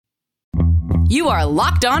You are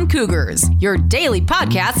Locked On Cougars, your daily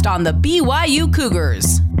podcast on the BYU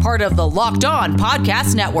Cougars, part of the Locked On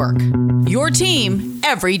Podcast Network. Your team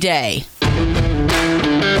every day.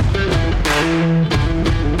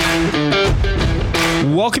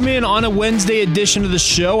 Welcome in on a Wednesday edition of the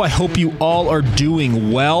show. I hope you all are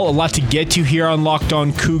doing well. A lot to get to here on Locked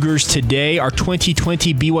On Cougars today. Our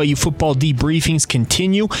 2020 BYU football debriefings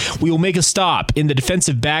continue. We will make a stop in the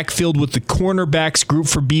defensive backfield with the cornerbacks group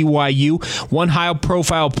for BYU. One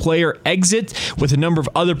high-profile player exit with a number of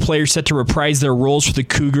other players set to reprise their roles for the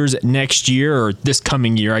Cougars next year, or this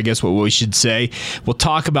coming year, I guess what we should say. We'll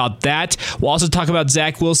talk about that. We'll also talk about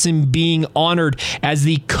Zach Wilson being honored as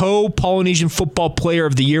the co-Polynesian Football Player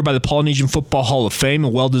of the Year by the Polynesian Football Hall of Fame, a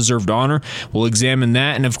well-deserved honor. We'll examine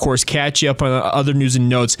that and, of course, catch you up on other news and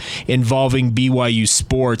notes involving BYU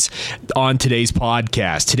sports on today's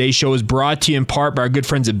podcast. Today's show is brought to you in part by our good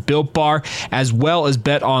friends at Built Bar, as well as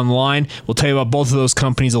Bet Online. We'll tell you about both of those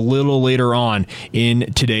companies a little later on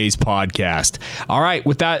in today's podcast. All right,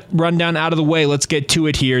 with that rundown out of the way, let's get to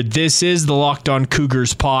it here. This is the Locked On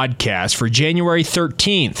Cougars podcast for January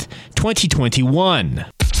 13th, 2021.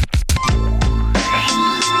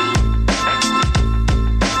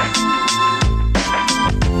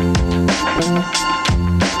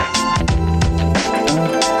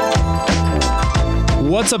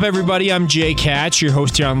 What's up, everybody? I'm Jay Katch, your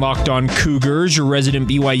host here on Locked On Cougars, your resident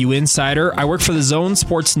BYU insider. I work for the Zone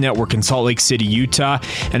Sports Network in Salt Lake City, Utah.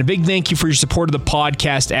 And a big thank you for your support of the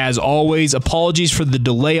podcast, as always. Apologies for the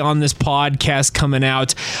delay on this podcast coming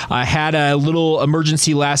out. I had a little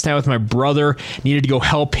emergency last night with my brother. Needed to go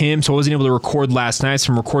help him, so I wasn't able to record last night.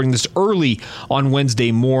 So I'm recording this early on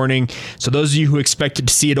Wednesday morning. So those of you who expected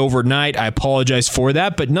to see it overnight, I apologize for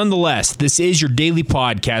that. But nonetheless, this is your daily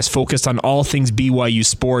podcast focused on all things BYU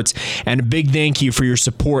sports, and a big thank you for your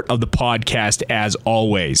support of the podcast as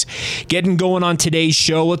always. Getting going on today's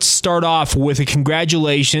show, let's start off with a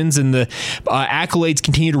congratulations, and the accolades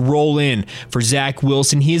continue to roll in for Zach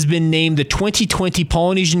Wilson. He has been named the 2020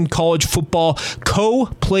 Polynesian College Football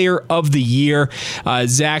Co-Player of the Year.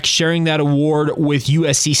 Zach sharing that award with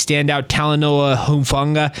USC standout Talanoa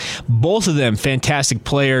Hufanga. Both of them fantastic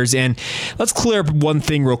players, and let's clear up one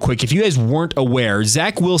thing real quick. If you guys weren't aware,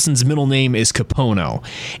 Zach Wilson's middle name is Kapono.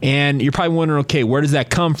 And you're probably wondering, okay, where does that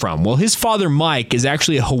come from? Well, his father, Mike, is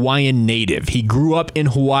actually a Hawaiian native. He grew up in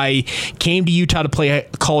Hawaii, came to Utah to play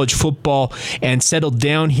college football, and settled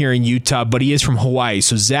down here in Utah, but he is from Hawaii.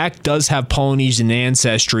 So Zach does have Polynesian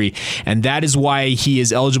ancestry, and that is why he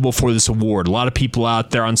is eligible for this award. A lot of people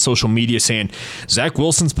out there on social media saying, Zach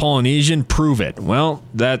Wilson's Polynesian, prove it. Well,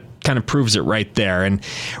 that kind of proves it right there, and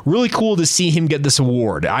really cool to see him get this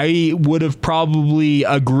award. I would have probably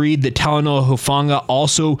agreed that Talanoa Hufanga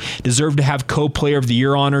also deserved to have co-player of the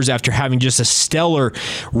year honors after having just a stellar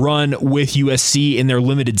run with USC in their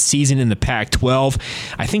limited season in the Pac-12.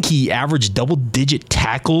 I think he averaged double-digit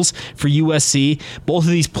tackles for USC. Both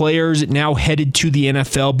of these players now headed to the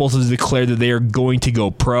NFL. Both of them declared that they are going to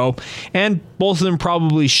go pro, and both of them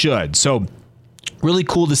probably should. So really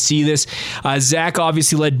cool to see this. Zach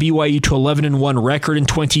obviously led BYU to 11-1 record in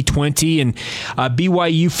 2020, and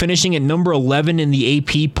BYU finishing at number 11 in the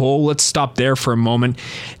AP poll. Let's stop there for a moment.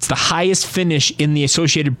 It's the highest finish in the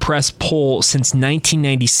Associated Press poll since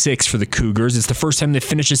 1996 for the Cougars. It's the first time they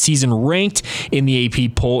finished a season ranked in the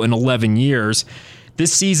AP poll in 11 years.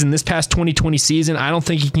 This season, this past 2020 season, I don't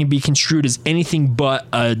think it can be construed as anything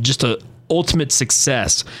but just an ultimate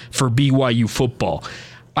success for BYU football.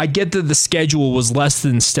 I get that the schedule was less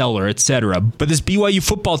than stellar, etc., but this BYU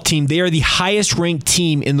football team, they are the highest ranked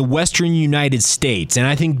team in the Western United States, and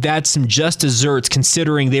I think that's some just desserts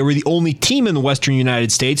considering they were the only team in the Western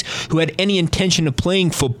United States who had any intention of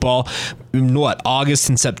playing football in August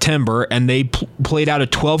and September, and they played out a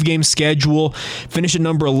 12-game schedule, finished at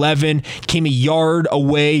number 11, came a yard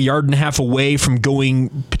and a half away from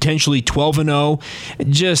going potentially 12-0.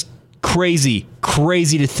 Just crazy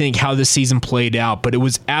to think how this season played out, but it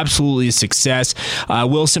was absolutely a success.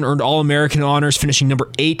 Wilson earned All-American honors, finishing number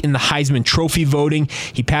 8 in the Heisman Trophy voting.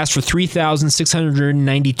 He passed for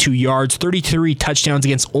 3,692 yards, 33 touchdowns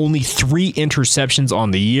against only 3 interceptions on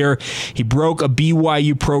the year. He broke a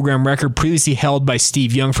BYU program record previously held by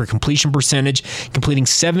Steve Young for completion percentage, completing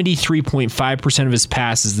 73.5% of his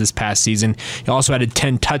passes this past season. He also added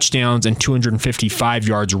 10 touchdowns and 255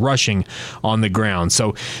 yards rushing on the ground.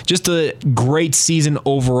 So just a great season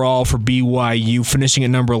overall for BYU, finishing at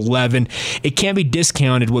number 11. It can't be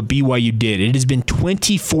discounted what BYU did. It has been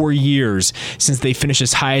 24 years since they finished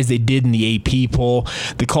as high as they did in the AP poll.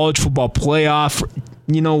 The college football playoff,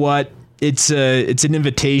 you know what? it's an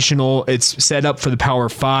invitational. It's set up for the Power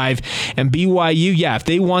 5. And BYU, if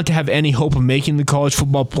they want to have any hope of making the college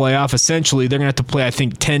football playoff, essentially they're going to have to play, I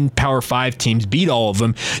think, 10 Power 5 teams, beat all of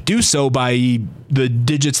them, do so by the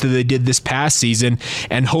digits that they did this past season,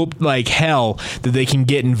 and hope like hell that they can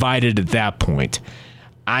get invited at that point.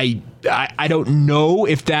 I don't know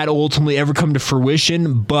if that ultimately ever come to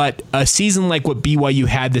fruition, but a season like what BYU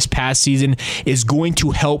had this past season is going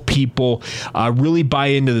to help people really buy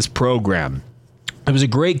into this program. It was a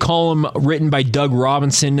great column written by Doug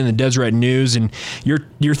Robinson in the Deseret News, and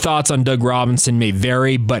your thoughts on Doug Robinson may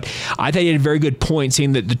vary, but I thought he had a very good point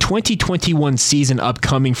saying that the 2021 season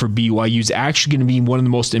upcoming for BYU is actually going to be one of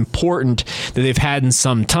the most important that they've had in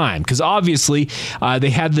some time, because obviously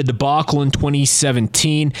they had the debacle in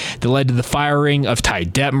 2017 that led to the firing of Ty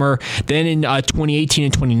Detmer. Then in 2018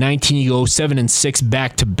 and 2019, you go 7-6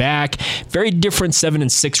 back-to-back. Very different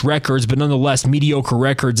 7-6 records, but nonetheless mediocre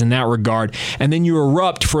records in that regard. And then you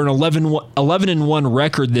erupt for an 11-1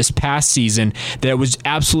 record this past season that was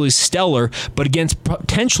absolutely stellar, but against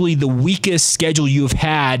potentially the weakest schedule you have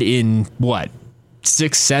had in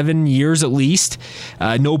 6-7 years at least.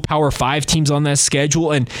 No Power 5 teams on that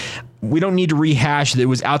schedule, and we don't need to rehash that it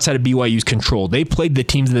was outside of BYU's control. They played the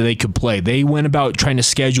teams that they could play. They went about trying to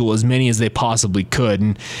schedule as many as they possibly could.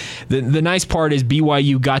 And the nice part is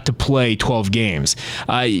BYU got to play 12 games.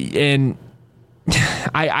 And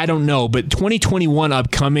I don't know, but 2021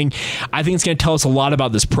 upcoming, I think it's going to tell us a lot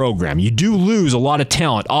about this program. You do lose a lot of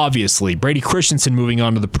talent, obviously. Brady Christensen moving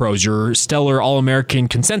on to the pros, your stellar All-American,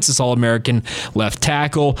 consensus All-American left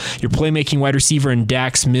tackle, your playmaking wide receiver in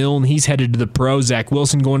Dax Milne, he's headed to the pros, Zach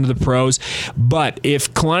Wilson going to the pros. But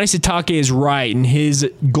if Kalani Sitake is right, and his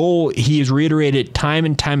goal, he has reiterated time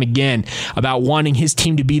and time again about wanting his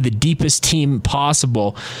team to be the deepest team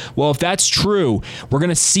possible, well, if that's true, we're going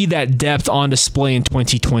to see that depth on display in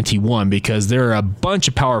 2021, because there are a bunch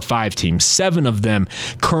of Power 5 teams, 7 of them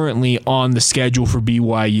currently on the schedule for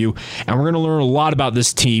BYU, and we're going to learn a lot about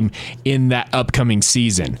this team in that upcoming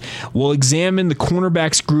season. We'll examine the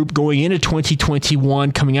cornerbacks group going into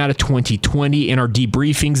 2021, coming out of 2020 in our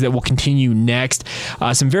debriefings that will continue next.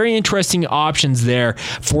 Some very interesting options there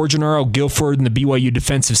for Gennaro Guilford and the BYU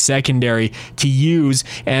defensive secondary to use,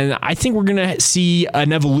 and I think we're going to see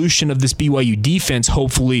an evolution of this BYU defense,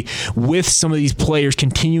 hopefully, with some of these players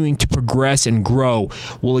continuing to progress and grow.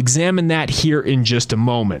 We'll examine that here in just a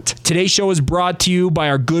moment. Today's show is brought to you by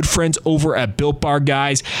our good friends over at Built Bar,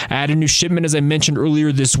 guys. I had a new shipment, as I mentioned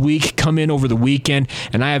earlier this week, come in over the weekend,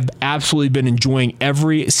 and I have absolutely been enjoying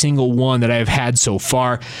every single one that I have had so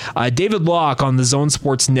far. David Locke on the Zone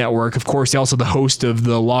Sports Network, of course, also the host of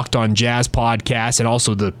the Locked On Jazz podcast and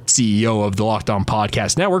also the CEO of the Locked On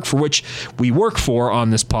Podcast Network, for which we work for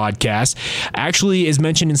on this podcast, actually is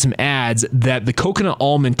mentioned in some ads that the coconut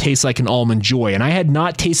almond tastes like an Almond Joy, and I had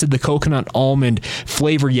not tasted the coconut almond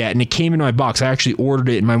flavor yet, and it came in my box. I actually ordered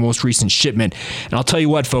it in my most recent shipment, and I'll tell you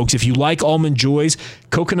what, folks, if you like Almond Joys,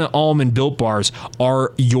 coconut almond Built Bars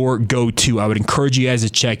are your go-to. I would encourage you guys to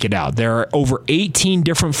check it out. There are over 18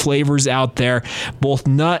 different flavors out there, both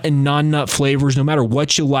nut and non-nut flavors. No matter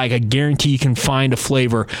what you like, I guarantee you can find a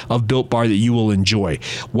flavor of Built Bar that you will enjoy.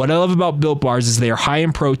 What I love about Built Bars is they are high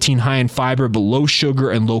in protein, high in fiber, but low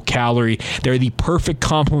sugar and low calorie. They're the perfect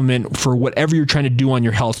complement for whatever you're trying to do on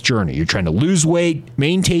your health journey. You're trying to lose weight,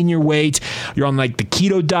 maintain your weight, you're on like the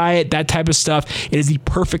keto diet, that type of stuff. It is the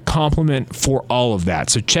perfect complement for all of that.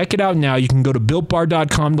 So check it out now. You can go to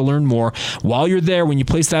BuiltBar.com to learn more. While you're there, when you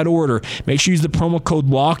place that order, make sure you use the promo code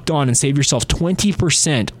LOCKEDON and save yourself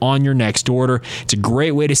 20% on your next order. It's a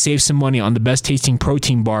great way to save some money on the best tasting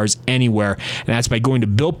protein bars anywhere. And that's by going to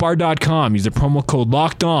BuiltBar.com, use the promo code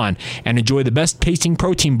LOCKEDON, and enjoy the best tasting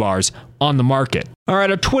protein bars on the market. All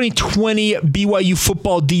right, our 2020 BYU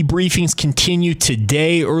football debriefings continue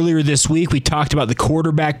today. Earlier this week, we talked about the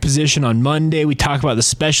quarterback position on Monday. We talked about the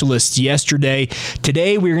specialists yesterday.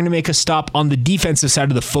 Today, we're going to make a stop on the defensive side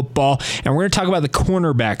of the football, and we're going to talk about the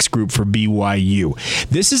cornerbacks group for BYU.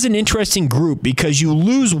 This is an interesting group because you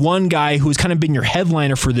lose one guy who has kind of been your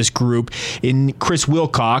headliner for this group in Chris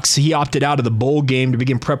Wilcox. He opted out of the bowl game to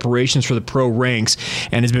begin preparations for the pro ranks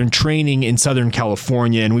and has been training in Southern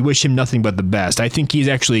California, and we wish him nothing but the best. I think he's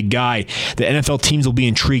actually a guy that NFL teams will be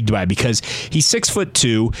intrigued by because he's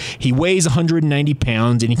 6'2", he weighs 190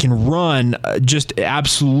 pounds, and he can run just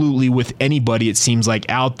absolutely with anybody, it seems like,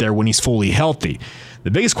 out there when he's fully healthy.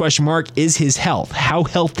 The biggest question mark is his health. How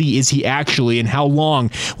healthy is he actually, and how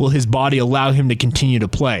long will his body allow him to continue to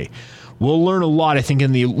play? We'll learn a lot, I think,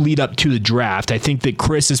 in the lead up to the draft. I think that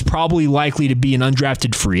Chris is probably likely to be an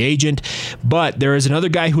undrafted free agent, but there is another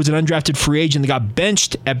guy who was an undrafted free agent that got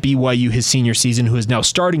benched at BYU his senior season who is now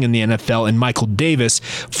starting in the NFL, and Michael Davis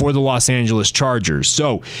for the Los Angeles Chargers.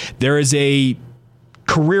 So there is a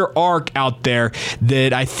career arc out there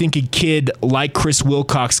that I think a kid like Chris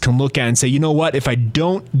Wilcox can look at and say, you know what, if I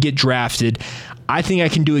don't get drafted, I think I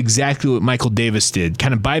can do exactly what Michael Davis did.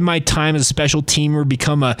 Kind of bide my time as a special teamer,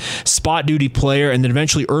 become a spot duty player, and then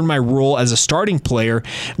eventually earn my role as a starting player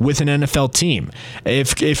with an NFL team.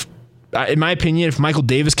 If in my opinion, if Michael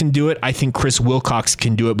Davis can do it, I think Chris Wilcox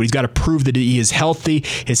can do it, but he's got to prove that he is healthy,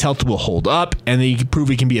 his health will hold up, and that he can prove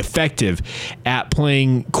he can be effective at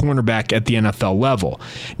playing cornerback at the NFL level.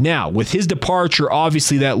 Now, with his departure,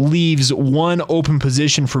 obviously that leaves one open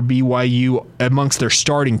position for BYU amongst their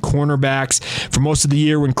starting cornerbacks. For most of the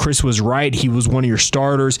year when Chris was right, he was one of your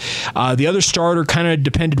starters. The other starter kind of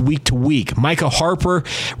depended week to week. Micah Harper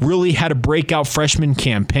really had a breakout freshman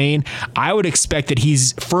campaign. I would expect that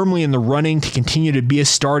he's firmly in the running to continue to be a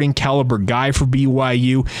starting caliber guy for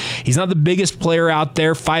BYU. He's not the biggest player out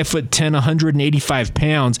there, 5'10", 185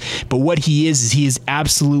 pounds, but what he is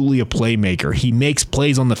absolutely a playmaker. He makes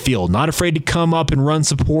plays on the field, not afraid to come up and run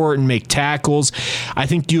support and make tackles. I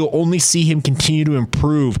think you'll only see him continue to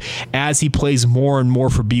improve as he plays more and more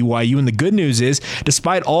for BYU. And the good news is,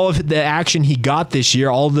 despite all of the action he got this year,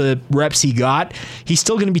 all the reps he got, he's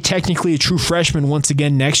still going to be technically a true freshman once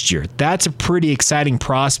again next year. That's a pretty exciting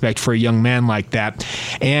prospect for a young man like that.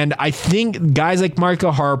 And I think guys like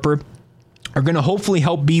Micah Harper are going to hopefully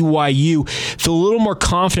help BYU feel a little more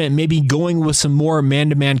confident maybe going with some more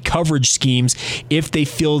man-to-man coverage schemes if they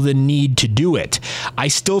feel the need to do it. I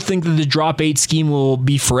still think that the drop 8 scheme will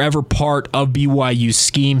be forever part of BYU's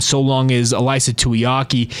scheme so long as Ilaisa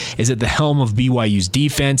Tuiaki is at the helm of BYU's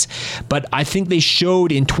defense, but I think they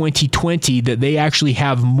showed in 2020 that they actually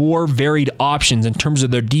have more varied options in terms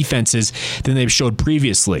of their defenses than they've showed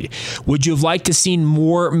previously. Would you have liked to see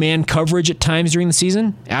more man coverage at times during the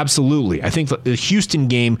season? Absolutely. I think the Houston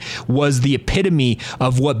game was the epitome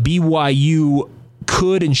of what BYU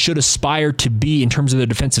could and should aspire to be in terms of the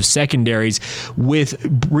defensive secondaries, with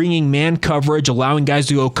bringing man coverage, allowing guys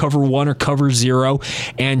to go cover 1 or cover 0,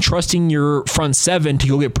 and trusting your front 7 to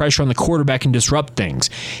go get pressure on the quarterback and disrupt things.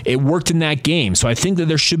 It worked in that game. So I think that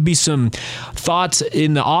there should be some thoughts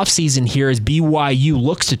in the offseason here as BYU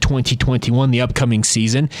looks to 2021, the upcoming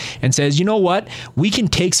season, and says, you know what, we can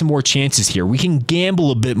take some more chances here. We can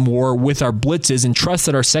gamble a bit more with our blitzes and trust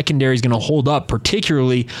that our secondary is going to hold up,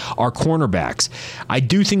 particularly our cornerbacks. I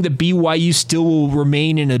do think that BYU still will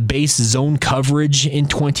remain in a base zone coverage in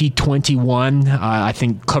 2021. I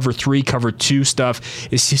think cover 3, cover 2 stuff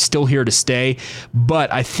is still here to stay.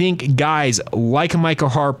 But I think guys like Micah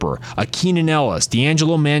Harper, Keenan Ellis,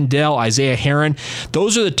 D'Angelo Mandel, Isaiah Herron,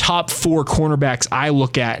 those are the top 4 cornerbacks I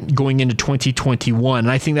look at going into 2021.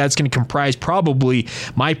 And I think that's going to comprise probably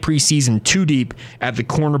my preseason 2 deep at the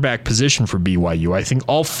cornerback position for BYU. I think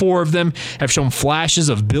all 4 of them have shown flashes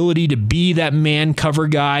of ability to be that man cover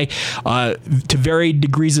guy to varied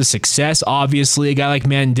degrees of success. Obviously, a guy like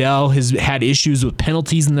Mandel has had issues with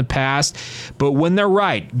penalties in the past, but when they're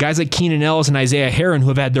right, guys like Keenan Ellis and Isaiah Herron, who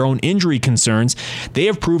have had their own injury concerns, they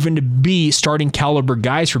have proven to be starting caliber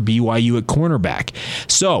guys for BYU at cornerback.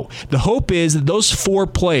 So the hope is that those 4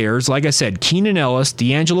 players, like I said, Keenan Ellis,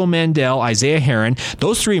 D'Angelo Mandel, Isaiah Herron,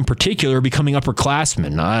 those 3 in particular are becoming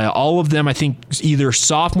upperclassmen. All of them, I think, either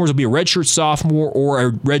sophomores, will be a redshirt sophomore or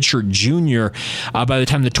a redshirt junior by the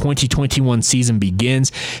time the 2021 season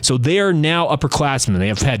begins. So they are now upperclassmen. They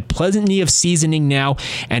have had plenty of seasoning now,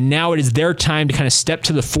 and now it is their time to kind of step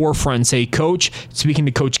to the forefront and say, Coach, speaking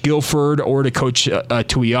to Coach Guilford or to Coach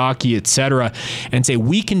Tuiaki, etc., and say,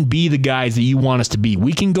 we can be the guys that you want us to be.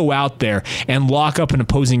 We can go out there and lock up an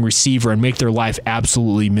opposing receiver and make their life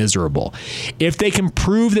absolutely miserable. If they can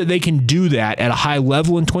prove that they can do that at a high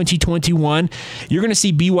level in 2021, you're going to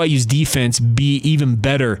see BYU's defense be even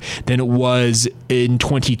better than it was in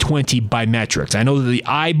 2020 by metrics. I know that the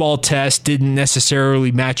eyeball test didn't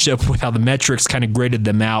necessarily match up with how the metrics kind of graded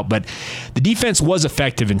them out, but the defense was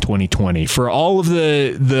effective in 2020. For all of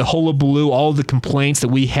the hullabaloo, all of the complaints that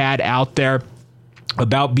we had out there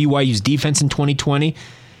about BYU's defense in 2020,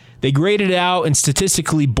 they graded out and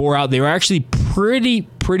statistically bore out they were actually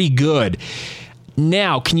pretty good.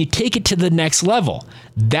 Now, can you take it to the next level?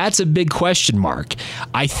 That's a big question mark.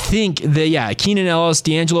 I think that, Keenan Ellis,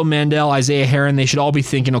 D'Angelo Mandel, Isaiah Herron, they should all be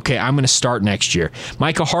thinking, okay, I'm going to start next year.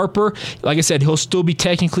 Micah Harper, like I said, he'll still be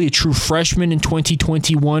technically a true freshman in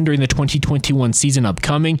 2021 during the 2021 season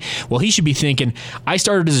upcoming. Well, he should be thinking, I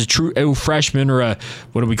started as a true freshman, or a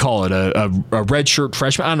redshirt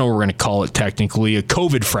freshman. I don't know what we're going to call it technically, a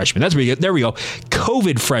COVID freshman. There we go.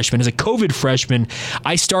 COVID freshman. As a COVID freshman,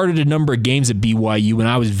 I started a number of games at BYU and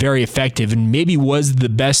I was very effective and maybe was the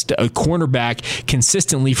best cornerback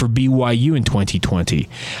consistently for BYU in 2020.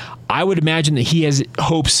 I would imagine that he has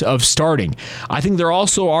hopes of starting. I think there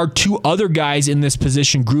also are two other guys in this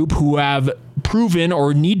position group who have proven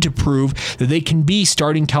or need to prove that they can be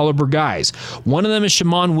starting caliber guys. One of them is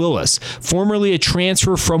Shammond Willis, formerly a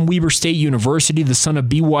transfer from Weber State University, the son of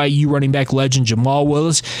BYU running back legend Jamal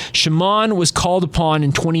Willis. Shammond was called upon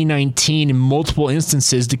in 2019 in multiple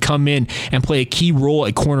instances to come in and play a key role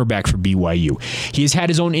at cornerback for BYU. He has had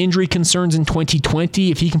his own injury concerns in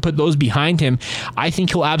 2020. If he can put those behind him, I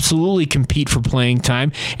think he'll absolutely compete for playing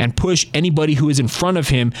time and push anybody who is in front of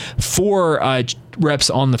him for reps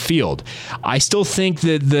on the field. I still think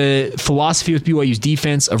that the philosophy with BYU's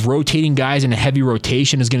defense of rotating guys in a heavy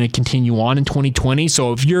rotation is going to continue on in 2020.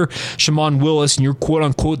 So if you're Shammond Willis and you're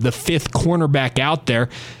quote-unquote the fifth cornerback out there,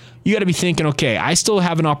 you got to be thinking, okay, I still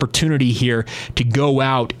have an opportunity here to go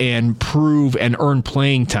out and prove and earn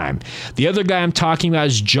playing time. The other guy I'm talking about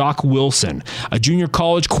is Jock Wilson, a junior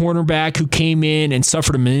college cornerback who came in and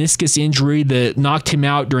suffered a meniscus injury that knocked him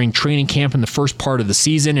out during training camp in the first part of the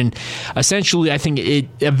season. And essentially, I think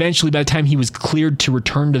eventually, by the time he was cleared to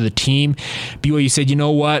return to the team, BYU said, you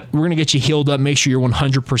know what, we're going to get you healed up, make sure you're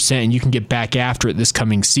 100% and you can get back after it this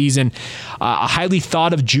coming season. A highly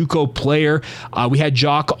thought of JUCO player. We had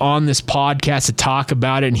Jock on this podcast to talk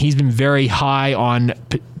about it, and he's been very high on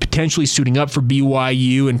potentially suiting up for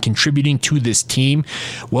BYU and contributing to this team.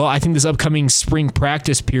 Well, I think this upcoming spring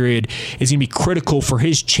practice period is going to be critical for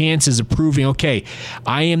his chances of proving, okay,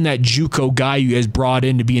 I am that JUCO guy you guys brought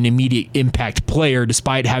in to be an immediate impact player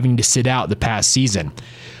despite having to sit out the past season.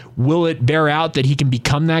 Will it bear out that he can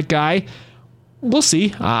become that guy? We'll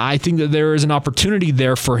see. I think that there is an opportunity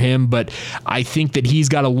there for him, but I think that he's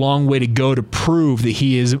got a long way to go to prove that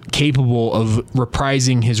he is capable of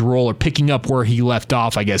reprising his role or picking up where he left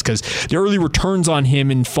off, I guess, because the early returns on him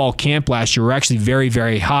in fall camp last year were actually very,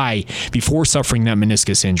 very high before suffering that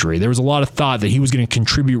meniscus injury. There was a lot of thought that he was going to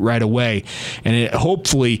contribute right away, and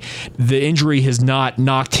hopefully the injury has not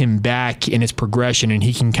knocked him back in his progression, and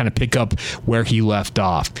he can kind of pick up where he left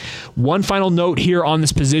off. One final note here on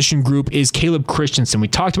this position group is Caleb Christensen. We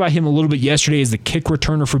talked about him a little bit yesterday as the kick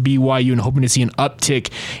returner for BYU and hoping to see an uptick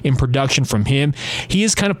in production from him. He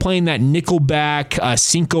is kind of playing that nickelback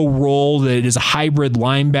Cinco role that is a hybrid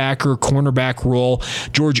linebacker, cornerback role.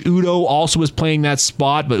 George Udo also is playing that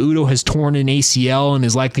spot, but Udo has torn an ACL and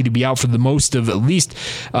is likely to be out for the most of at least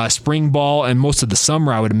spring ball and most of the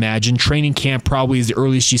summer, I would imagine. Training camp probably is the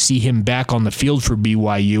earliest you see him back on the field for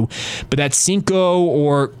BYU. But that Cinco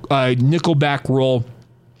or nickelback role,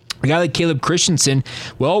 a guy like Caleb Christensen,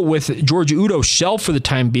 well, with George Udo shelved for the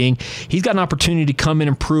time being, he's got an opportunity to come in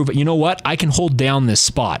and prove, you know what, I can hold down this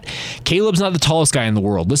spot. Caleb's not the tallest guy in the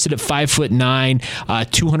world, listed at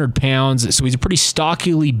 5'9", 200 pounds, so he's a pretty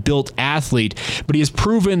stockily built athlete, but he has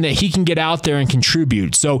proven that he can get out there and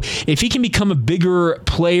contribute. So if he can become a bigger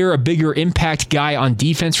player, a bigger impact guy on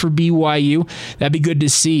defense for BYU, that'd be good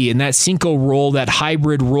to see. And that Cinco role, that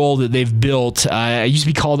hybrid role that they've built, it used to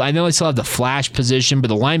be called, I know they still have the flash position, but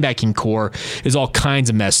the linebacker core is all kinds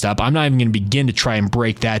of messed up. I'm not even going to begin to try and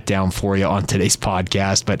break that down for you on today's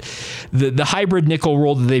podcast, but the hybrid nickel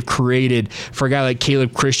role that they've created for a guy like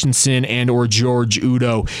Caleb Christensen and or George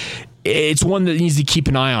Udo, it's one that needs to keep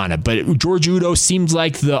an eye on it. But George Udo seems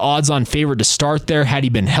like the odds-on favorite to start there had he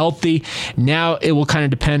been healthy. Now it will kind of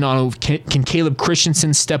depend on can Caleb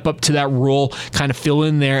Christensen step up to that role, kind of fill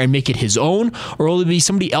in there and make it his own, or will it be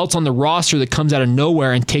somebody else on the roster that comes out of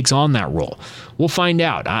nowhere and takes on that role? We'll find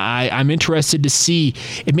out. I'm interested to see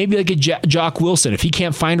if maybe like a Jock Wilson, if he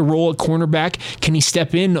can't find a role at cornerback, can he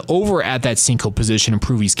step in over at that Cinco position and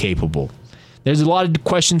prove he's capable? There's a lot of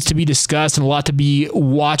questions to be discussed and a lot to be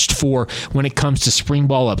watched for when it comes to spring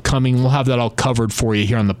ball upcoming. We'll have that all covered for you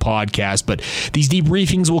here on the podcast. But these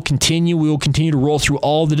debriefings will continue. We will continue to roll through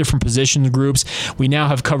all the different position groups. We now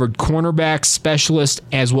have covered cornerbacks, specialists,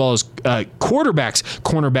 as well as quarterbacks,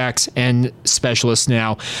 cornerbacks, and specialists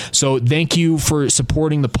now. So thank you for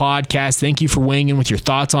supporting the podcast. Thank you for weighing in with your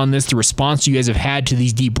thoughts on this. The response you guys have had to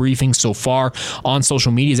these debriefings so far on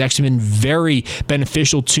social media has actually been very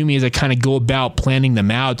beneficial to me as I kind of go about planning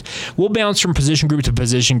them out. We'll bounce from position group to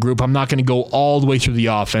position group. I'm not going to go all the way through the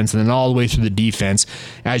offense and then all the way through the defense.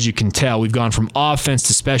 As you can tell, we've gone from offense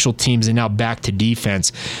to special teams and now back to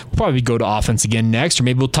defense. We'll probably go to offense again next, or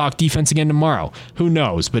maybe we'll talk defense again tomorrow. Who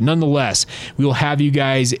knows? But nonetheless, we will have you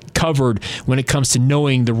guys covered when it comes to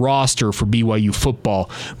knowing the roster for BYU football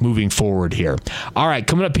moving forward here. All right,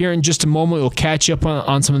 coming up here in just a moment, we'll catch up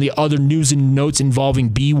on some of the other news and notes involving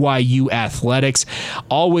BYU athletics.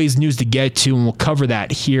 Always news to get to, and we'll cover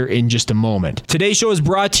that here in just a moment. Today's show is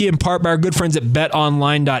brought to you in part by our good friends at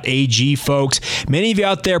betonline.ag, folks. Many of you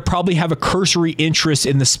out there probably have a cursory interest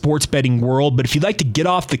in the sports betting world, but if you'd like to get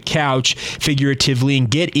off the couch, figuratively, and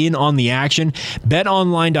get in on the action,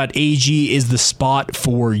 betonline.ag is the spot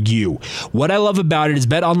for you. What I love about it is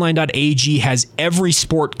betonline.ag has every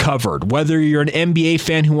sport covered. Whether you're an NBA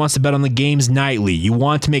fan who wants to bet on the games nightly, you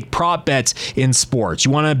want to make prop bets in sports,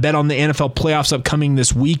 you want to bet on the NFL playoffs upcoming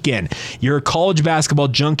this weekend, you're a college basketball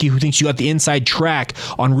junkie who thinks you got the inside track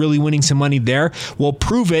on really winning some money there, well,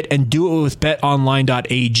 prove it and do it with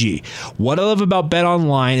betonline.ag. What I love about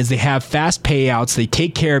BetOnline is they have fast payouts, they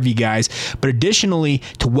take care of you guys, but additionally,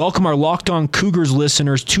 to welcome our Locked On Cougars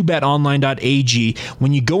listeners to betonline.ag,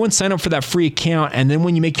 when you go and sign up for that free account, and then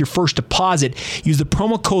when you make your first deposit, use the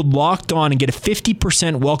promo code Locked On and get a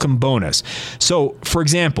 50% welcome bonus. So, for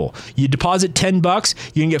example, you deposit $10,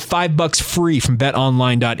 you can get $5 free from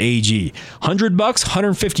betonline.ag. $100,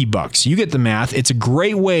 $150. You get the math. It's a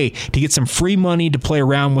great way to get some free money to play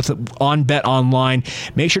around with on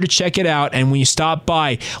BetOnline. Make sure to check it out, and when you stop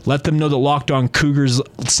by, let them know that Locked On Cougars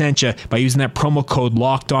sent you by using that promo code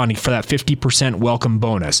Locked On for that 50% welcome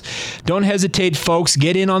bonus. Don't hesitate, folks.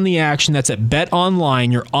 Get in on the action. That's at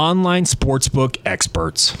BetOnline, your online sportsbook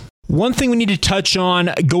experts. One thing we need to touch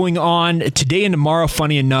on going on today and tomorrow,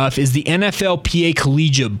 funny enough, is the NFLPA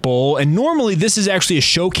Collegiate Bowl. And normally this is actually a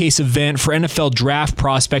showcase event for NFL draft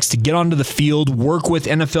prospects to get onto the field, work with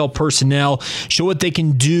NFL personnel, show what they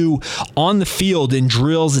can do on the field in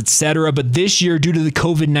drills, etc. But this year, due to the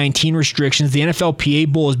COVID-19 restrictions, the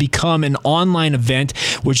NFLPA Bowl has become an online event,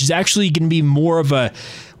 which is actually going to be more of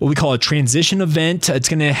what we call a transition event. It's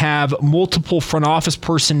going to have multiple front office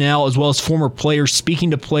personnel as well as former players speaking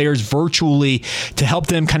to players virtually to help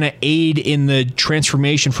them kind of aid in the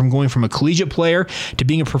transformation from going from a collegiate player to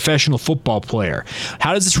being a professional football player.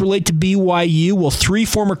 How does this relate to BYU? Well, 3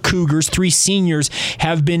 former Cougars, 3 seniors,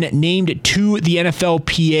 have been named to the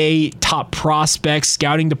NFLPA top prospects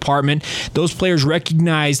scouting department. Those players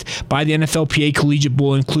recognized by the NFLPA Collegiate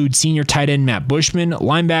Bowl include senior tight end Matt Bushman,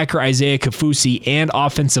 linebacker Isaiah Kafusi, and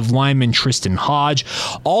offensive lineman Tristan Hodge.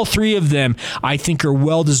 All 3 of them, I think, are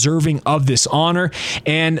well deserving of this honor.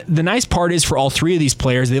 And the nice part is for all 3 of these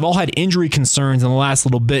players, they've all had injury concerns in the last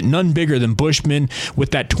little bit, none bigger than Bushman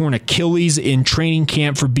with that torn Achilles in training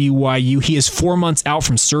camp for BYU. He is 4 months out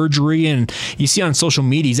from surgery, and you see on social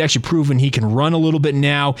media, he's actually proven he can run a little bit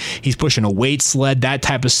now. He's pushing a weight sled, that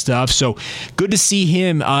type of stuff. So good to see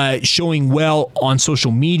him showing well on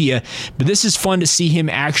social media. But this is fun to see him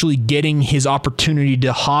actually getting his opportunity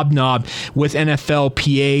to hobnob with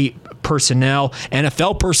NFLPA personnel,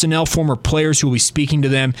 NFL personnel, former players who will be speaking to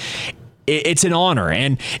them. It's an honor,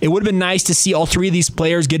 and it would have been nice to see all 3 of these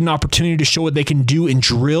players get an opportunity to show what they can do in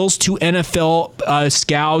drills to NFL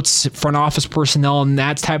scouts, front office personnel, and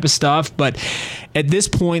that type of stuff. But at this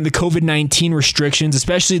point, the COVID-19 restrictions,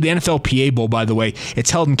 especially the NFLPA Bowl, by the way,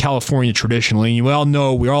 it's held in California traditionally. And you all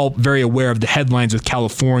know, we're all very aware of the headlines with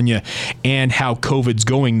California and how COVID's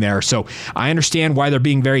going there. So I understand why they're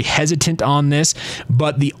being very hesitant on this,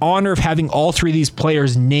 but the honor of having all 3 of these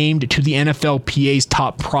players named to the NFLPA's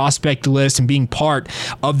top prospect list and being part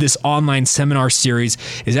of this online seminar series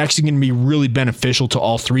is actually going to be really beneficial to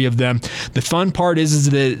all 3 of them. The fun part is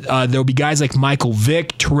that there'll be guys like Michael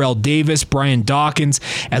Vick, Terrell Davis, Brian Dawkins,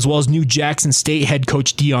 as well as new Jackson State head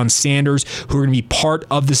coach Deion Sanders, who are going to be part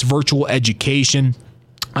of this virtual education.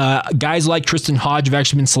 Guys like Tristan Hodge have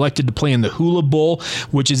actually been selected to play in the Hula Bowl,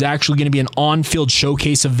 which is actually going to be an on-field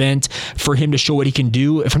showcase event for him to show what he can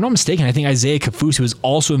do. If I'm not mistaken, I think Isaiah Kafusi was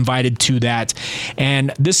also invited to that.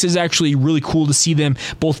 And this is actually really cool to see them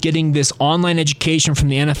both getting this online education from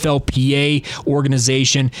the NFLPA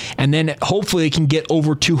organization, and then hopefully they can get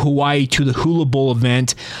over to Hawaii to the Hula Bowl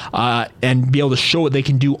event. and be able to show what they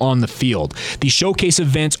can do on the field. These showcase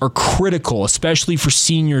events are critical, especially for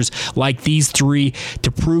seniors like these three,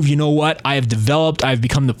 to prove, you know what, I have developed, I've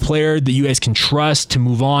become the player that you guys can trust to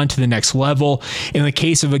move on to the next level. In the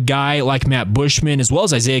case of a guy like Matt Bushman, as well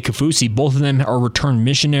as Isaiah Kaufusi, both of them are returned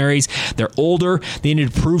missionaries. They're older. They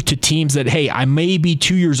need to prove to teams that, hey, I may be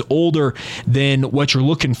 2 years older than what you're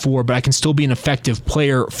looking for, but I can still be an effective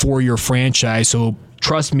player for your franchise. So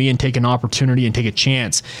trust me and take an opportunity and take a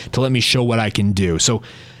chance to let me show what I can do. So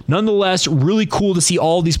nonetheless, really cool to see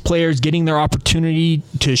all these players getting their opportunity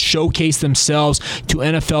to showcase themselves to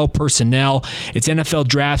NFL personnel. It's NFL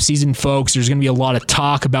draft season, folks. There's going to be a lot of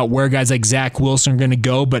talk about where guys like Zach Wilson are going to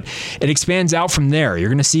go, but it expands out from there. You're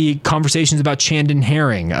going to see conversations about Chandon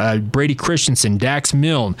Herring, Brady Christensen, Dax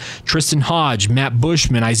Milne, Tristan Hodge, Matt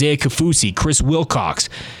Bushman, Isaiah Kaufusi, Chris Wilcox.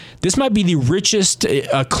 This might be the richest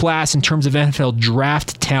class in terms of NFL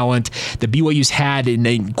draft talent that BYU's had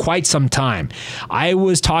in quite some time. I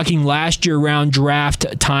was talking last year around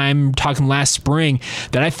draft time, talking last spring,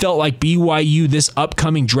 that I felt like BYU, this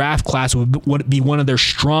upcoming draft class, would be one of their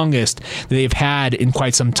strongest that they've had in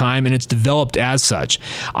quite some time, and it's developed as such.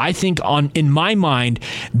 I think in my mind,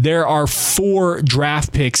 there are 4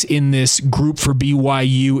 draft picks in this group for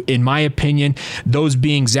BYU, in my opinion, those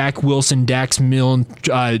being Zach Wilson, Dax Milne,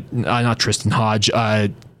 not Tristan Hodge.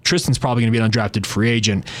 Tristan's probably going to be an undrafted free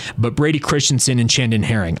agent, but Brady Christensen and Chandon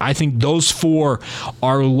Herring. I think those 4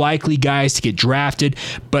 are likely guys to get drafted,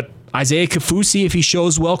 but Isaiah Kaufusi, if he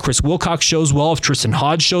shows well, Chris Wilcox shows well, if Tristan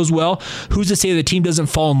Hodge shows well, who's to say the team doesn't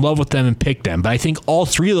fall in love with them and pick them? But I think all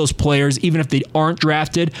 3 of those players, even if they aren't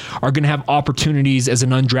drafted, are going to have opportunities as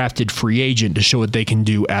an undrafted free agent to show what they can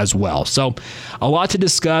do as well. So a lot to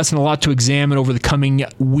discuss and a lot to examine over the coming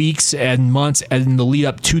weeks and months in the lead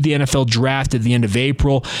up to the NFL draft at the end of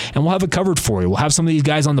April, and we'll have it covered for you. We'll have some of these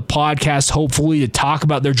guys on the podcast, hopefully, to talk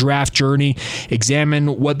about their draft journey,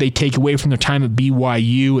 examine what they take away from their time at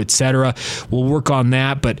BYU, etc. We'll work on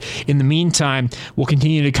that, but in the meantime, we'll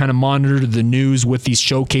continue to kind of monitor the news with these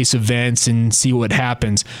showcase events and see what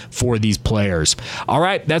happens for these players. All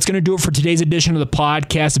right, that's going to do it for today's edition of the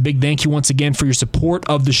podcast. A big thank you once again for your support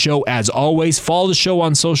of the show. As always, follow the show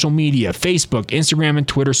on social media, Facebook, Instagram, and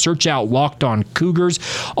Twitter. Search out Locked On Cougars.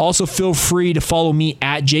 Also, feel free to follow me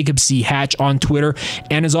at Jacob C. Hatch on Twitter.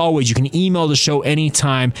 And as always, you can email the show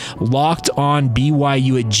anytime.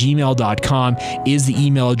 LockedOnBYU@gmail.com is the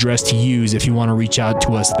email address to use if you want to reach out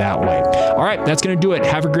to us that way. All right, that's going to do it.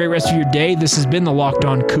 Have a great rest of your day. This has been the Locked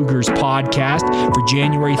On Cougars podcast for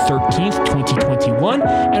January 13th, 2021,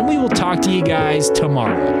 and we will talk to you guys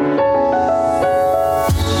tomorrow.